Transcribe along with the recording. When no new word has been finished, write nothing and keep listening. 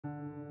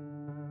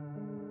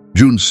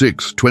June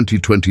 6,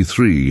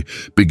 2023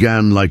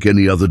 began like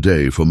any other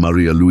day for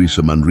María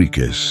Luisa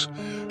Manríquez.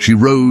 She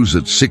rose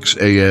at 6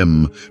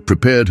 a.m.,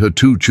 prepared her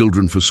 2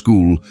 children for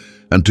school,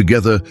 and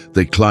together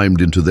they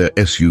climbed into their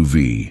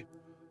SUV.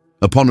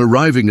 Upon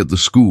arriving at the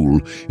school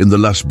in the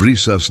Las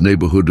Brisas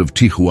neighborhood of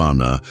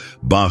Tijuana,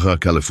 Baja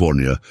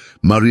California,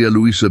 María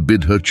Luisa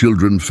bid her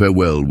children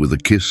farewell with a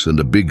kiss and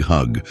a big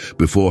hug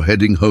before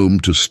heading home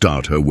to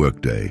start her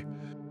workday.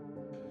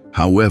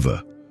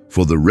 However,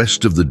 for the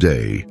rest of the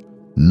day,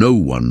 no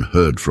one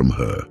heard from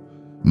her.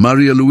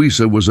 María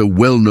Luisa was a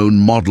well-known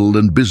model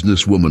and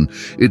businesswoman.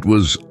 It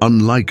was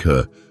unlike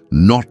her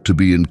not to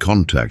be in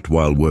contact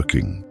while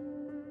working.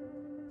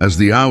 As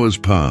the hours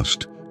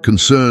passed,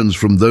 concerns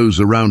from those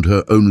around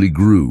her only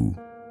grew.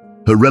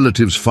 Her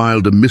relatives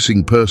filed a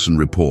missing person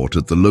report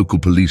at the local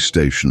police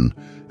station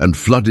and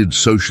flooded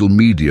social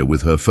media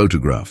with her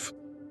photograph.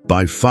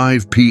 By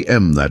 5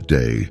 p.m. that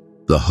day,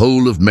 the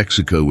whole of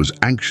Mexico was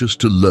anxious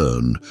to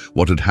learn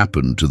what had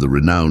happened to the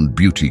renowned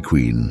beauty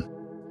queen.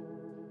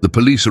 The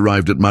police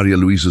arrived at María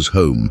Luisa's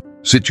home,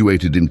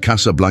 situated in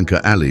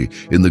Casablanca Alley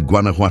in the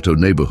Guanajuato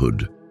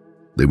neighborhood.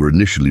 They were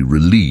initially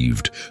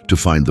relieved to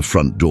find the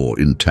front door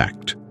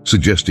intact,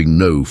 suggesting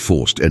no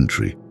forced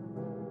entry.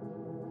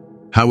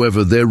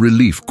 However, their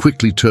relief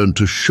quickly turned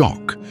to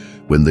shock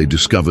when they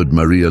discovered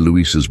María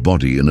Luisa's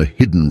body in a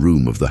hidden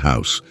room of the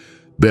house,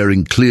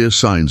 bearing clear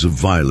signs of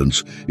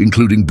violence,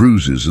 including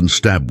bruises and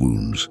stab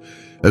wounds.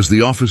 As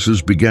the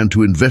officers began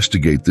to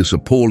investigate this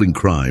appalling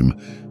crime,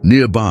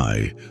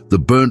 nearby, the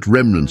burnt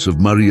remnants of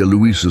María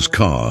Luisa's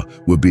car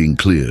were being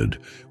cleared,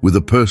 with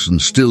a person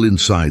still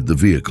inside the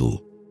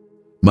vehicle.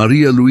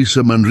 María Luisa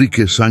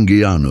Manríquez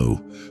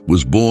Sanguiano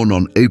was born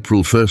on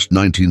April 1,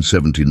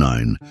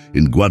 1979,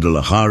 in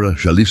Guadalajara,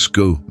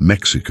 Jalisco,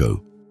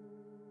 Mexico.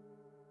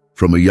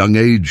 From a young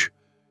age,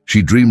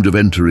 she dreamed of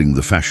entering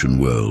the fashion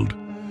world.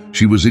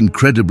 She was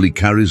incredibly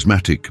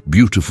charismatic,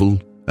 beautiful,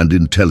 and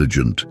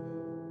intelligent.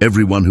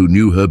 Everyone who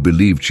knew her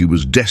believed she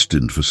was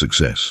destined for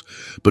success.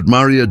 But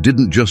Maria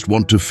didn't just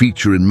want to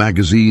feature in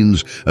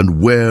magazines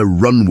and wear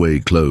runway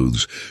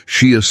clothes.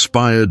 She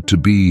aspired to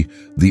be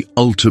the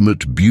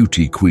ultimate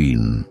beauty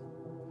queen.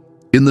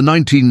 In the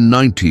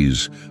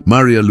 1990s,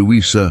 María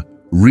Luisa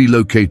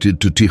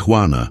relocated to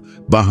Tijuana,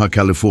 Baja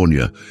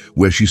California,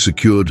 where she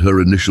secured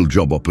her initial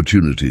job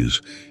opportunities.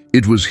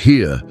 It was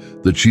here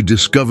that she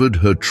discovered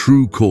her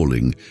true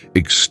calling,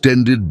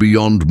 extended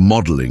beyond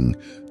modeling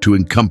to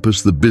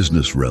encompass the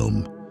business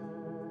realm.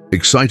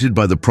 Excited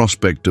by the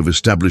prospect of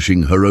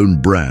establishing her own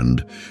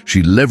brand,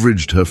 she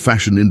leveraged her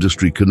fashion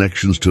industry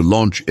connections to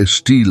launch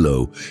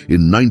Estilo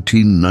in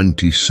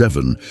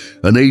 1997,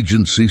 an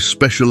agency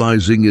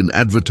specializing in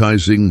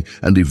advertising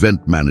and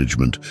event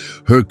management.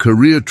 Her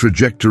career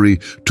trajectory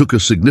took a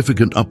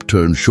significant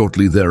upturn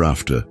shortly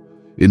thereafter.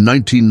 In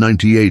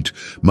 1998,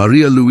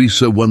 María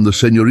Luisa won the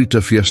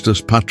Señorita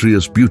Fiestas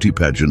Patrias beauty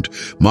pageant,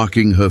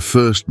 marking her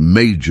first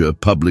major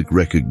public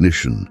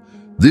recognition.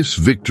 This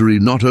victory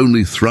not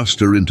only thrust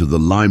her into the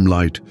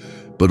limelight,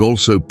 but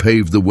also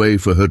paved the way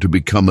for her to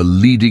become a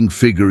leading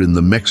figure in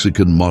the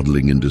Mexican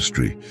modeling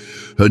industry.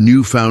 Her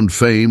newfound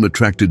fame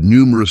attracted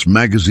numerous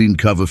magazine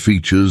cover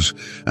features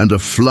and a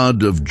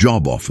flood of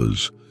job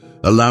offers,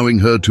 allowing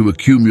her to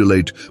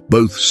accumulate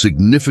both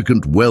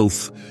significant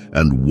wealth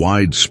and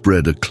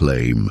widespread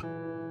acclaim.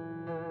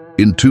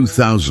 In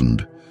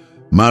 2000,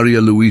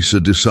 María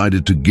Luisa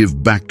decided to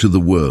give back to the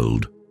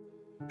world.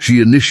 She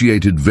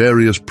initiated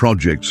various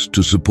projects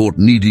to support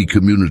needy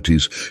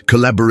communities,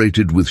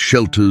 collaborated with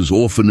shelters,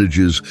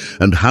 orphanages,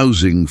 and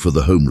housing for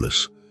the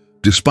homeless.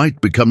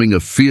 Despite becoming a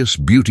fierce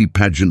beauty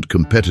pageant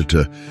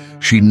competitor,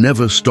 she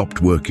never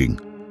stopped working.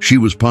 She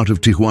was part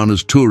of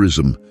Tijuana's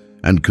tourism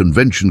and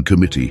convention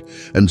committee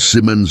and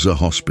Simenza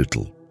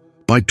Hospital.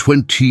 By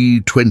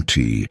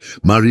 2020,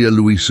 María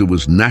Luisa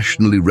was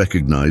nationally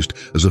recognized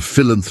as a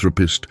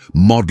philanthropist,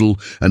 model,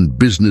 and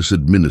business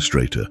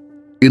administrator.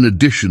 In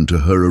addition to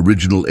her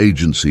original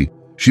agency,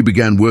 she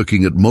began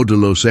working at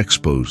Modelos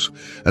Expos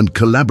and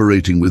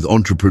collaborating with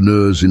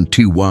entrepreneurs in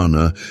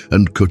Tijuana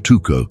and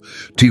Cotuco.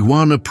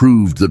 Tijuana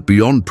proved that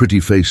beyond pretty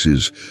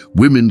faces,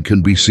 women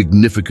can be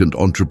significant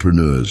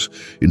entrepreneurs.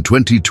 In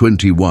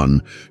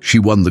 2021, she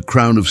won the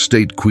Crown of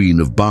State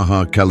Queen of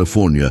Baja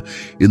California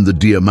in the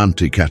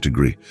Diamante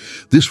category.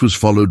 This was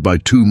followed by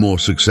 2 more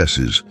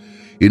successes.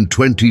 In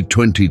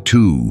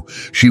 2022,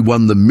 she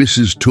won the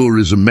Mrs.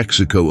 Tourism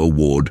Mexico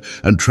Award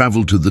and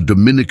traveled to the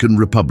Dominican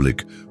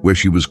Republic, where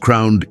she was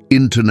crowned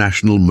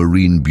International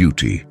Marine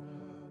Beauty.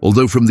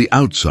 Although from the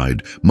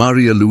outside,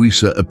 María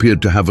Luisa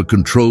appeared to have a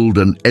controlled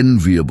and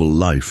enviable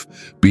life,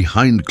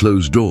 behind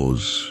closed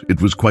doors, it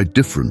was quite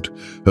different.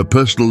 Her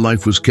personal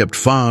life was kept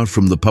far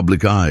from the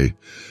public eye.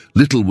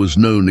 Little was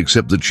known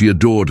except that she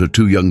adored her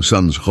 2 young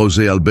sons,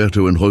 José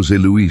Alberto and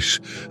José Luis,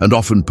 and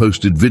often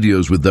posted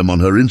videos with them on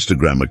her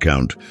Instagram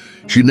account.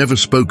 She never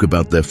spoke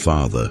about their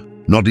father,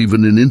 not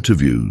even in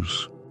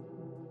interviews.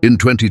 In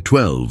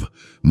 2012,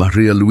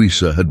 María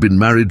Luisa had been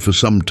married for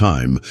some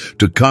time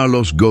to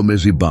Carlos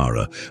Gómez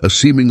Ibarra, a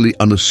seemingly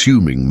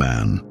unassuming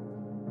man.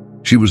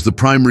 She was the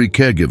primary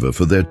caregiver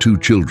for their 2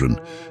 children,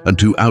 and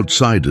to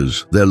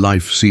outsiders, their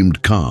life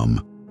seemed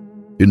calm.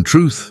 In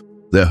truth,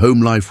 their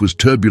home life was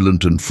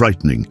turbulent and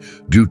frightening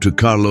due to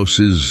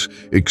Carlos's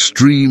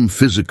extreme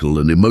physical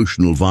and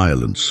emotional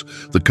violence.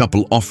 The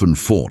couple often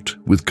fought,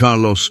 with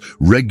Carlos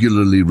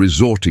regularly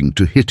resorting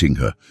to hitting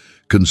her.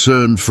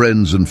 Concerned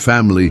friends and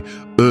family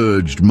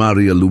urged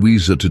María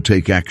Luisa to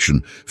take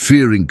action,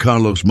 fearing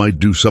Carlos might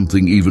do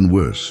something even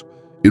worse.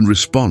 In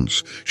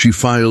response, she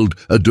filed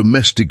a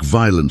domestic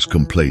violence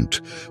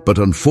complaint, but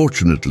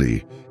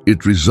unfortunately,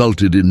 it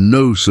resulted in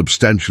no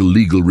substantial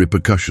legal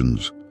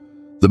repercussions.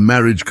 The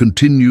marriage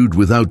continued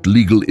without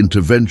legal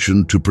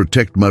intervention to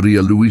protect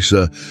María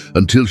Luisa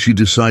until she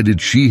decided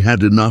she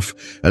had enough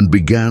and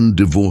began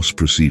divorce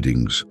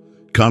proceedings.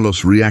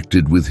 Carlos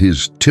reacted with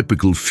his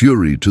typical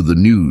fury to the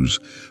news,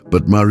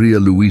 but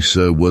María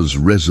Luisa was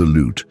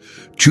resolute,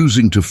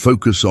 choosing to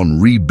focus on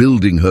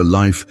rebuilding her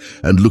life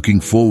and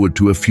looking forward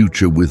to a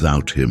future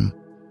without him.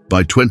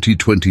 By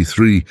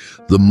 2023,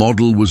 the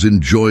model was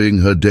enjoying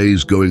her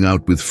days going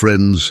out with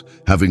friends,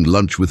 having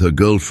lunch with her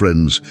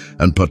girlfriends,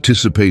 and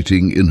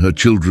participating in her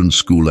children's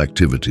school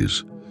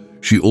activities.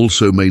 She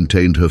also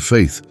maintained her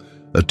faith,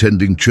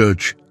 attending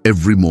church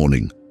every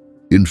morning.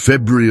 In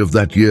February of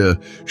that year,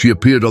 she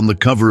appeared on the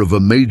cover of a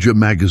major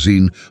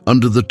magazine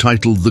under the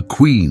title The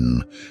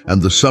Queen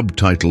and the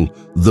subtitle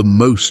The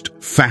Most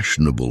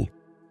Fashionable,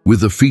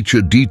 with a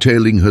feature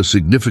detailing her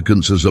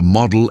significance as a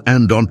model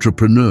and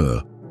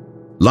entrepreneur.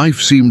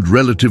 Life seemed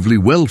relatively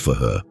well for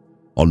her.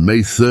 On May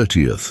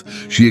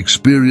 30th, she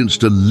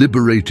experienced a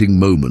liberating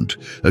moment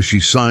as she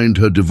signed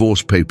her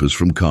divorce papers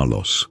from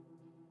Carlos.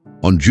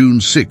 On June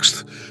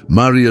 6th,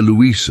 María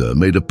Luisa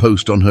made a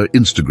post on her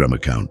Instagram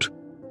account.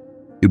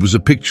 It was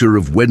a picture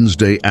of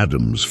Wednesday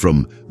Addams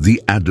from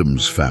The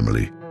Addams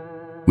Family,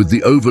 with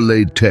the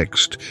overlaid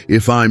text,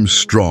 "If I'm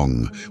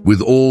strong,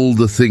 with all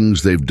the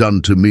things they've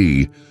done to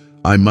me,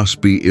 I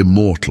must be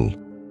immortal."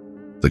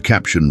 The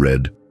caption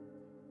read,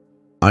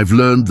 "I've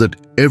learned that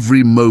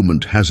every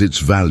moment has its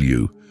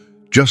value,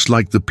 just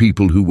like the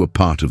people who were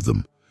part of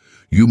them.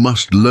 You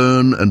must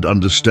learn and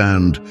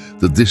understand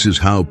that this is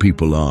how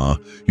people are.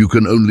 You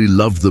can only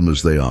love them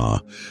as they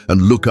are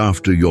and look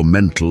after your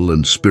mental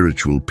and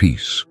spiritual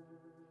peace."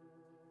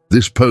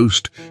 This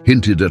post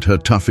hinted at her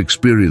tough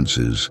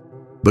experiences,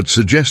 but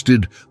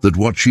suggested that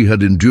what she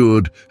had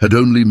endured had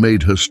only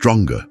made her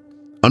stronger.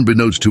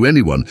 Unbeknownst to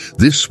anyone,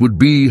 this would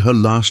be her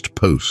last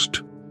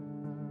post.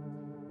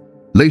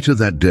 Later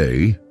that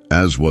day,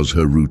 as was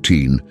her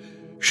routine,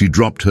 she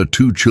dropped her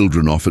 2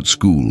 children off at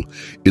school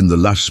in the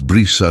Las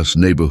Brisas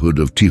neighborhood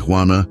of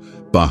Tijuana,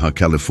 Baja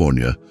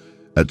California,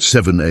 at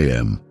 7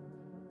 a.m.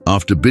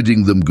 After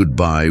bidding them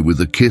goodbye with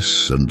a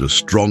kiss and a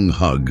strong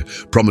hug,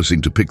 promising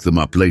to pick them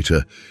up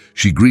later,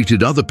 she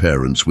greeted other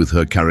parents with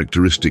her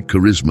characteristic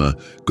charisma,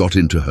 got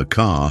into her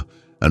car,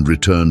 and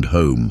returned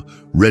home,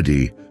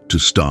 ready to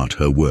start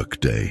her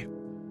workday.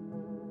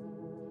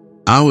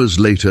 Hours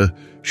later,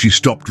 she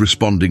stopped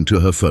responding to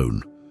her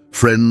phone.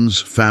 Friends,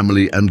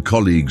 family, and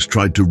colleagues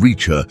tried to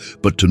reach her,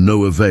 but to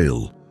no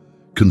avail.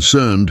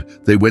 Concerned,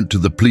 they went to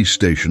the police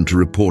station to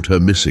report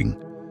her missing.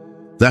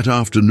 That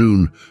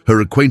afternoon, her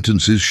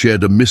acquaintances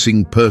shared a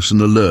missing person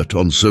alert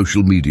on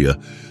social media,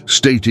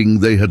 stating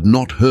they had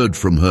not heard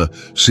from her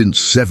since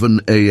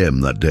 7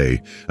 a.m. that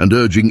day and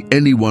urging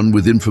anyone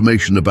with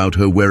information about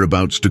her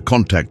whereabouts to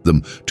contact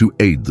them to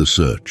aid the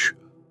search.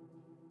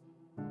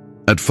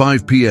 At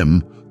 5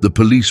 p.m., the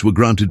police were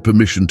granted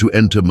permission to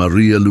enter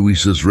María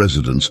Luisa's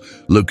residence,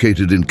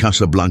 located in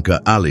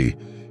Casablanca Alley,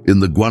 in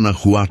the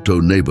Guanajuato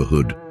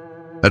neighborhood.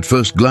 At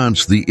first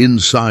glance, the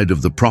inside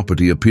of the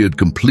property appeared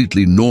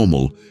completely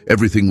normal.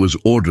 Everything was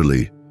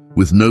orderly,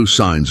 with no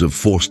signs of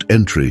forced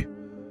entry.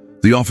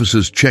 The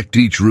officers checked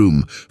each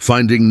room,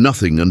 finding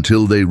nothing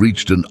until they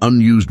reached an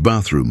unused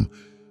bathroom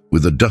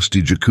with a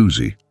dusty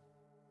jacuzzi.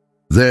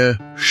 There,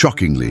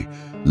 shockingly,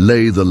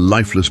 lay the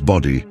lifeless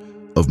body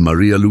of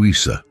María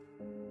Luisa.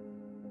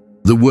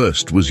 The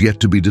worst was yet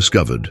to be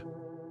discovered.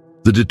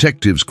 The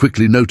detectives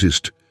quickly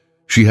noticed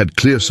she had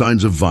clear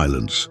signs of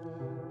violence.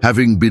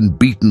 Having been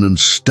beaten and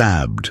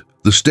stabbed,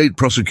 the state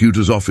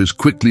prosecutor's office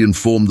quickly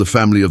informed the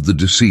family of the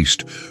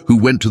deceased, who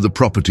went to the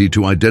property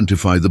to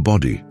identify the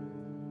body.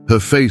 Her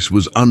face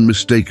was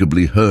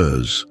unmistakably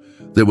hers.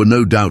 There were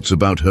no doubts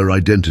about her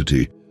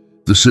identity.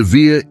 The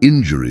severe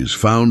injuries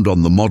found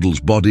on the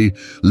model's body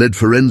led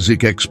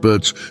forensic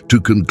experts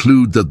to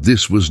conclude that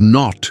this was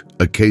not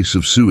a case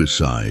of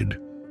suicide.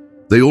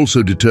 They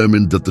also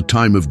determined that the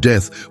time of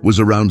death was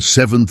around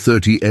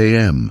 7:30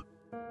 a.m.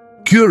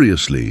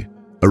 Curiously,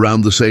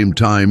 around the same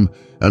time,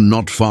 and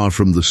not far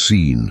from the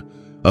scene,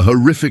 a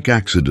horrific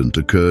accident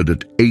occurred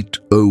at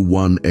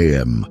 8:01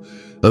 a.m.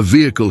 A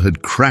vehicle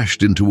had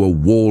crashed into a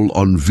wall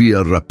on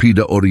Via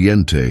Rápida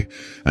Oriente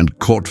and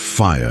caught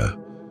fire.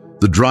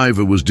 The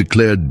driver was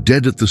declared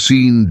dead at the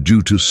scene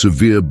due to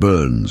severe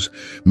burns,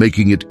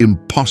 making it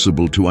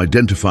impossible to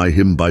identify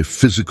him by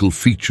physical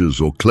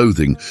features or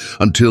clothing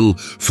until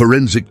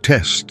forensic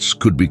tests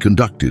could be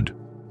conducted.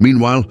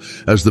 Meanwhile,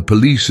 as the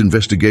police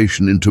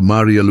investigation into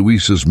María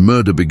Luisa's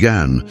murder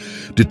began,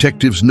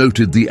 detectives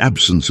noted the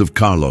absence of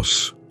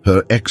Carlos,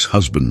 her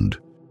ex-husband.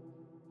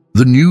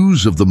 The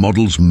news of the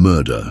model's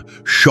murder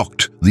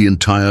shocked the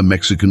entire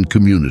Mexican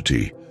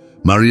community.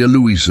 María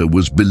Luisa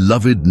was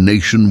beloved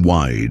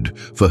nationwide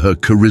for her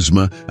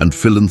charisma and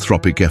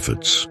philanthropic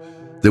efforts.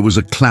 There was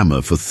a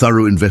clamor for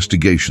thorough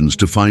investigations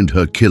to find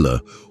her killer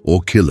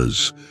or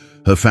killers.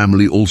 Her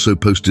family also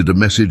posted a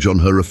message on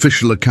her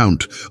official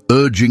account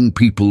urging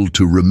people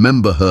to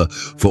remember her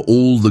for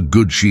all the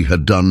good she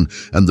had done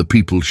and the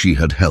people she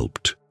had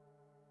helped.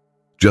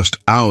 Just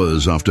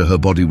hours after her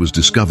body was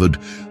discovered,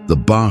 the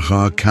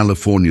Baja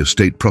California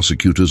State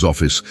Prosecutor's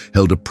Office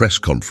held a press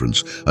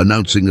conference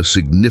announcing a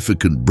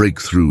significant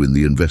breakthrough in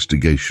the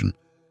investigation.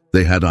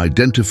 They had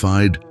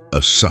identified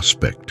a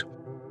suspect.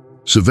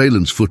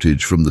 Surveillance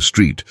footage from the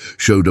street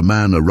showed a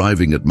man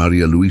arriving at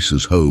María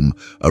Luisa's home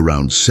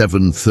around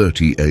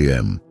 7:30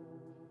 a.m.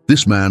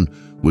 This man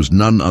was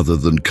none other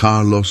than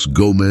Carlos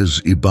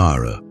Gómez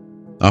Ibarra.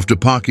 After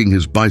parking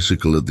his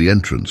bicycle at the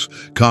entrance,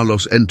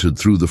 Carlos entered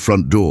through the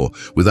front door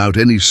without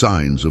any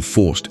signs of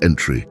forced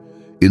entry.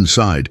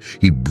 Inside,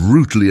 he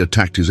brutally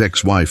attacked his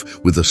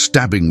ex-wife with a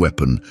stabbing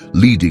weapon,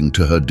 leading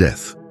to her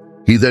death.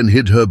 He then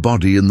hid her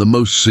body in the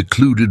most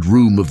secluded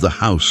room of the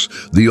house,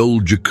 the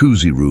old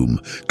jacuzzi room,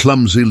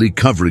 clumsily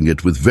covering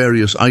it with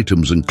various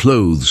items and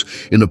clothes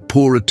in a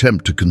poor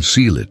attempt to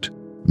conceal it.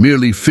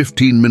 Merely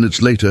 15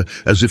 minutes later,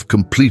 as if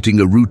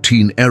completing a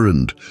routine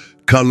errand,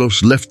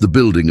 Carlos left the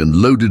building and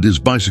loaded his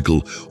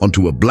bicycle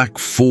onto a black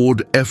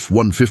Ford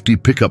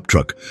F-150 pickup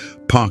truck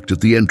parked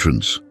at the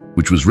entrance,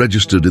 which was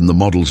registered in the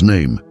model's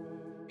name.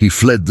 He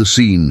fled the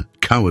scene,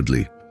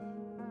 cowardly.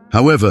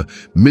 However,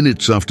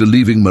 minutes after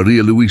leaving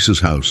María Luisa's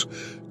house,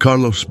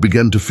 Carlos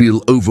began to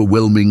feel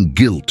overwhelming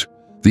guilt.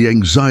 The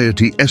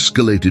anxiety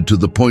escalated to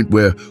the point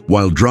where,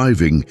 while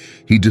driving,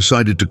 he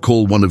decided to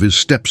call one of his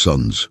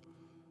stepsons.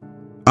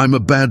 "I'm a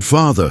bad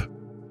father,"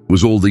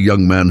 was all the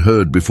young man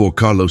heard before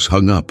Carlos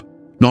hung up,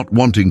 not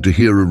wanting to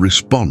hear a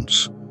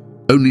response,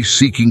 only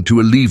seeking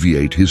to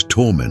alleviate his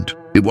torment.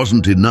 It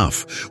wasn't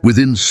enough.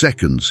 Within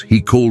seconds,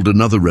 he called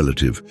another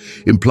relative,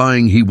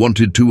 implying he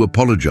wanted to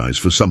apologize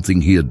for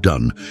something he had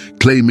done,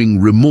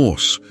 claiming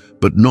remorse,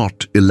 but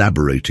not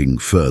elaborating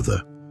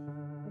further.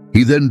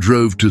 He then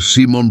drove to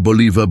Simón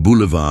Bolívar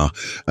Boulevard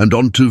and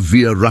onto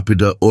Vía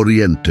Rápida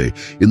Oriente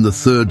in the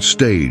third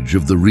stage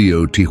of the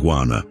Rio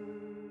Tijuana.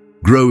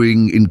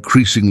 Growing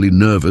increasingly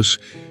nervous,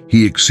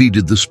 he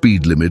exceeded the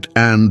speed limit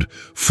and,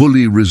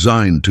 fully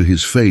resigned to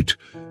his fate,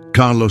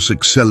 Carlos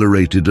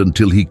accelerated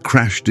until he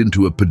crashed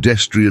into a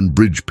pedestrian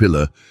bridge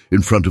pillar in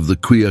front of the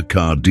Kia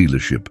car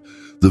dealership.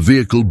 The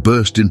vehicle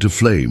burst into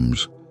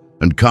flames,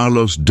 and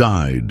Carlos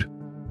died,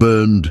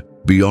 burned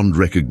beyond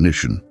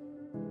recognition.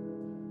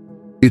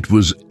 It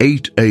was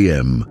 8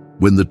 a.m.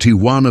 when the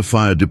Tijuana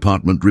Fire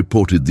Department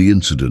reported the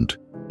incident.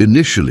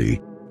 Initially,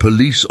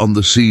 police on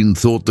the scene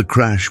thought the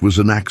crash was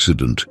an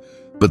accident,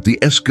 but the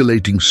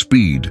escalating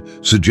speed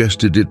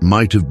suggested it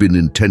might have been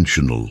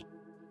intentional.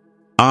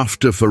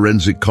 After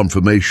forensic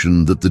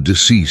confirmation that the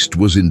deceased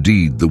was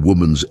indeed the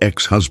woman's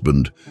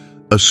ex-husband,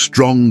 a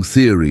strong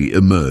theory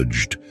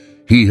emerged.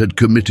 He had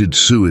committed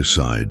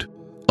suicide.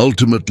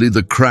 Ultimately,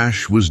 the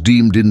crash was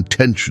deemed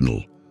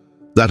intentional.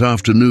 That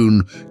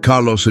afternoon,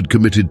 Carlos had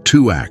committed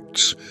two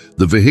acts: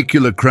 the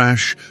vehicular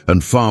crash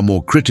and, far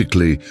more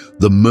critically,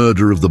 the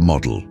murder of the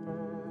model.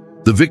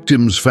 The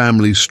victim's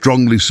family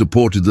strongly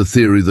supported the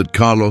theory that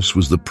Carlos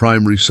was the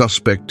primary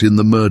suspect in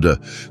the murder,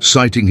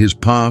 citing his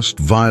past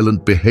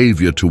violent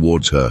behavior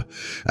towards her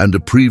and a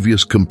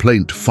previous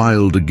complaint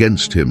filed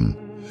against him.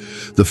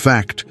 The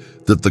fact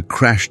that the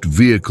crashed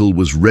vehicle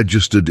was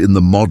registered in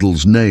the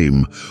model's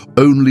name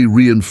only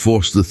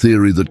reinforced the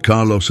theory that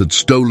Carlos had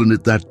stolen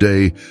it that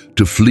day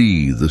to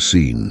flee the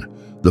scene.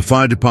 The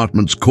fire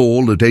department's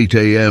call at 8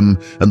 a.m.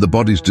 and the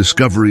body's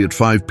discovery at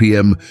 5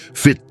 p.m.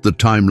 fit the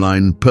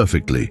timeline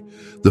perfectly.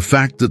 The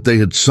fact that they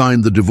had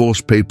signed the divorce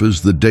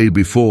papers the day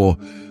before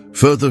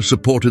further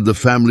supported the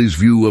family's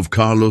view of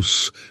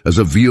Carlos as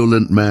a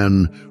violent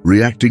man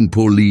reacting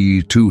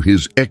poorly to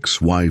his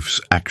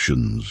ex-wife's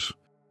actions.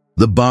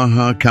 The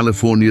Baja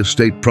California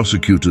State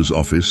Prosecutor's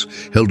Office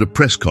held a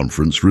press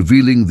conference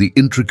revealing the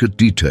intricate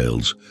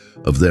details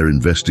of their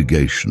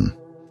investigation.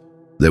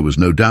 There was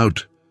no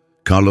doubt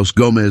Carlos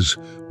Gómez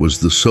was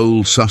the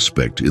sole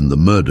suspect in the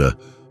murder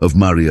of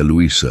María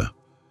Luisa.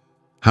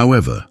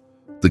 However,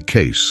 the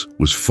case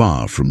was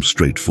far from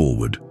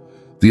straightforward.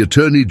 The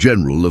Attorney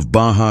General of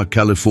Baja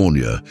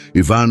California,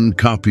 Iván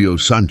Carpio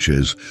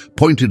Sánchez,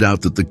 pointed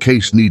out that the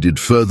case needed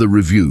further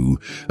review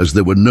as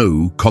there were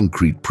no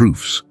concrete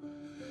proofs.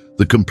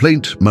 The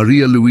complaint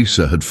María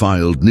Luisa had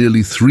filed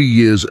nearly 3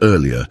 years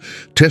earlier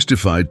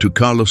testified to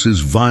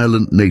Carlos's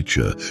violent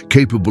nature,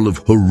 capable of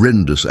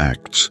horrendous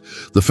acts.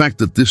 The fact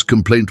that this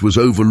complaint was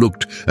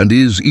overlooked and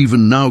is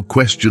even now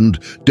questioned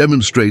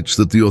demonstrates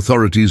that the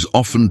authorities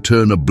often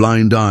turn a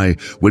blind eye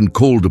when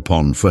called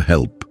upon for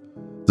help.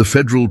 The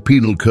Federal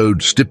Penal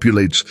Code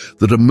stipulates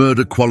that a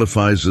murder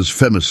qualifies as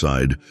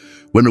femicide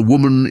when a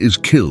woman is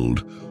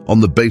killed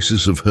on the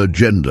basis of her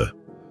gender.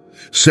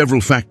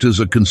 Several factors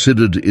are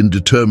considered in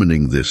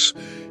determining this,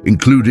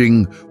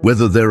 including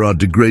whether there are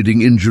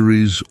degrading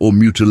injuries or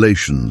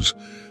mutilations,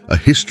 a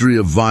history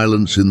of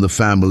violence in the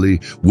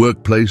family,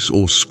 workplace,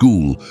 or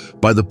school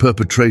by the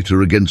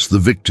perpetrator against the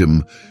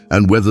victim,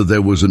 and whether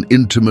there was an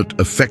intimate,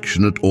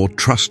 affectionate, or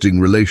trusting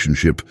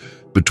relationship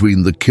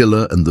between the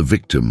killer and the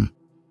victim.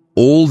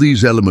 All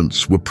these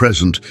elements were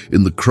present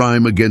in the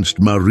crime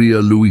against Maria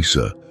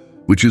Luisa,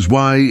 which is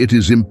why it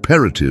is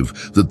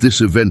imperative that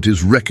this event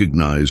is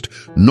recognized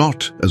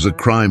not as a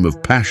crime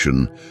of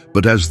passion,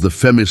 but as the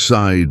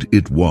femicide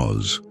it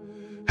was.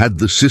 Had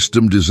the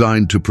system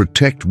designed to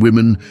protect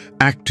women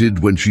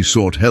acted when she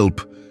sought help,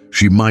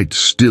 she might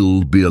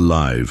still be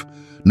alive.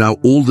 Now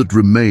all that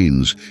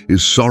remains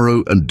is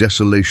sorrow and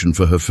desolation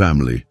for her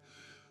family.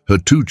 Her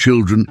two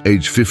children,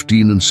 aged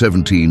 15 and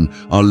 17,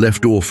 are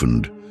left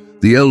orphaned.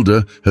 The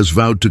elder has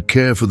vowed to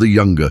care for the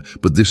younger,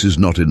 but this is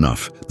not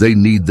enough. They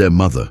need their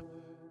mother.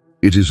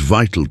 It is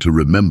vital to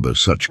remember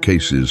such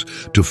cases,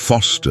 to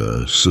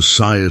foster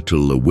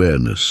societal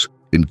awareness,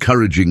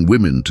 encouraging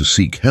women to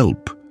seek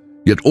help.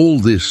 Yet all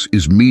this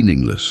is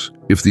meaningless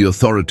if the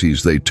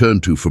authorities they turn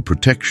to for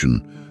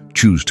protection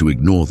choose to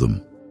ignore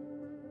them.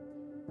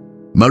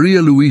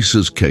 Maria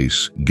Luisa's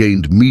case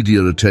gained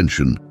media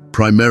attention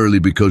primarily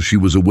because she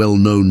was a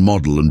well-known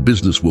model and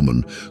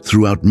businesswoman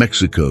throughout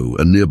Mexico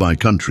and nearby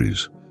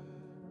countries.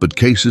 But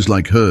cases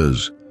like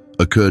hers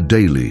occur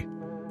daily,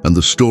 and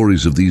the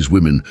stories of these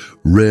women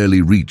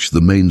rarely reach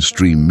the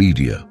mainstream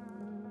media.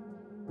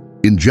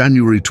 In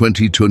January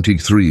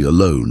 2023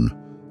 alone,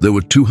 there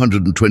were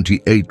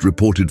 228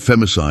 reported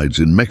femicides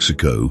in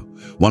Mexico,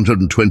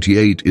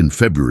 128 in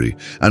February,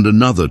 and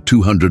another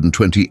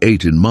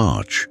 228 in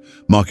March,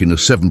 marking a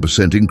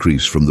 7%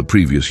 increase from the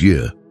previous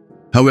year.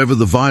 However,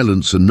 the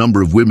violence and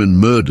number of women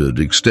murdered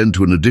extend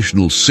to an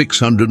additional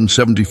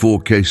 674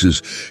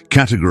 cases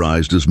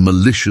categorized as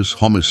malicious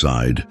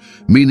homicide,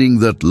 meaning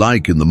that,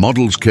 like in the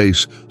model's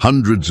case,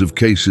 hundreds of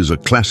cases are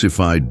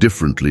classified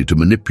differently to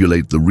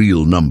manipulate the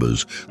real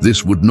numbers.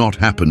 This would not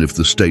happen if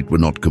the state were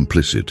not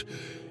complicit.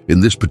 In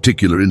this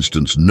particular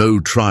instance,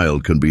 no trial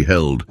can be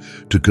held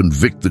to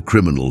convict the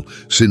criminal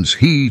since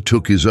he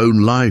took his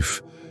own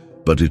life.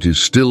 But it is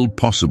still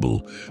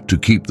possible to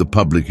keep the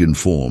public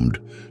informed,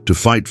 to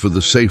fight for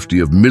the safety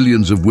of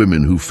millions of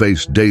women who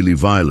face daily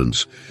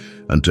violence,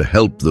 and to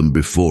help them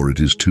before it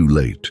is too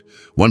late.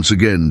 Once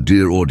again,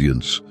 dear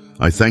audience,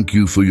 I thank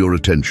you for your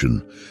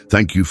attention.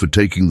 Thank you for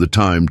taking the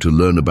time to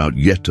learn about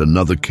yet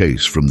another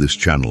case from this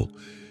channel.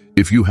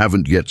 If you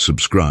haven't yet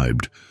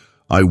subscribed,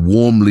 I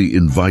warmly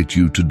invite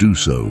you to do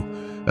so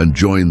and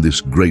join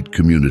this great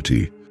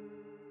community.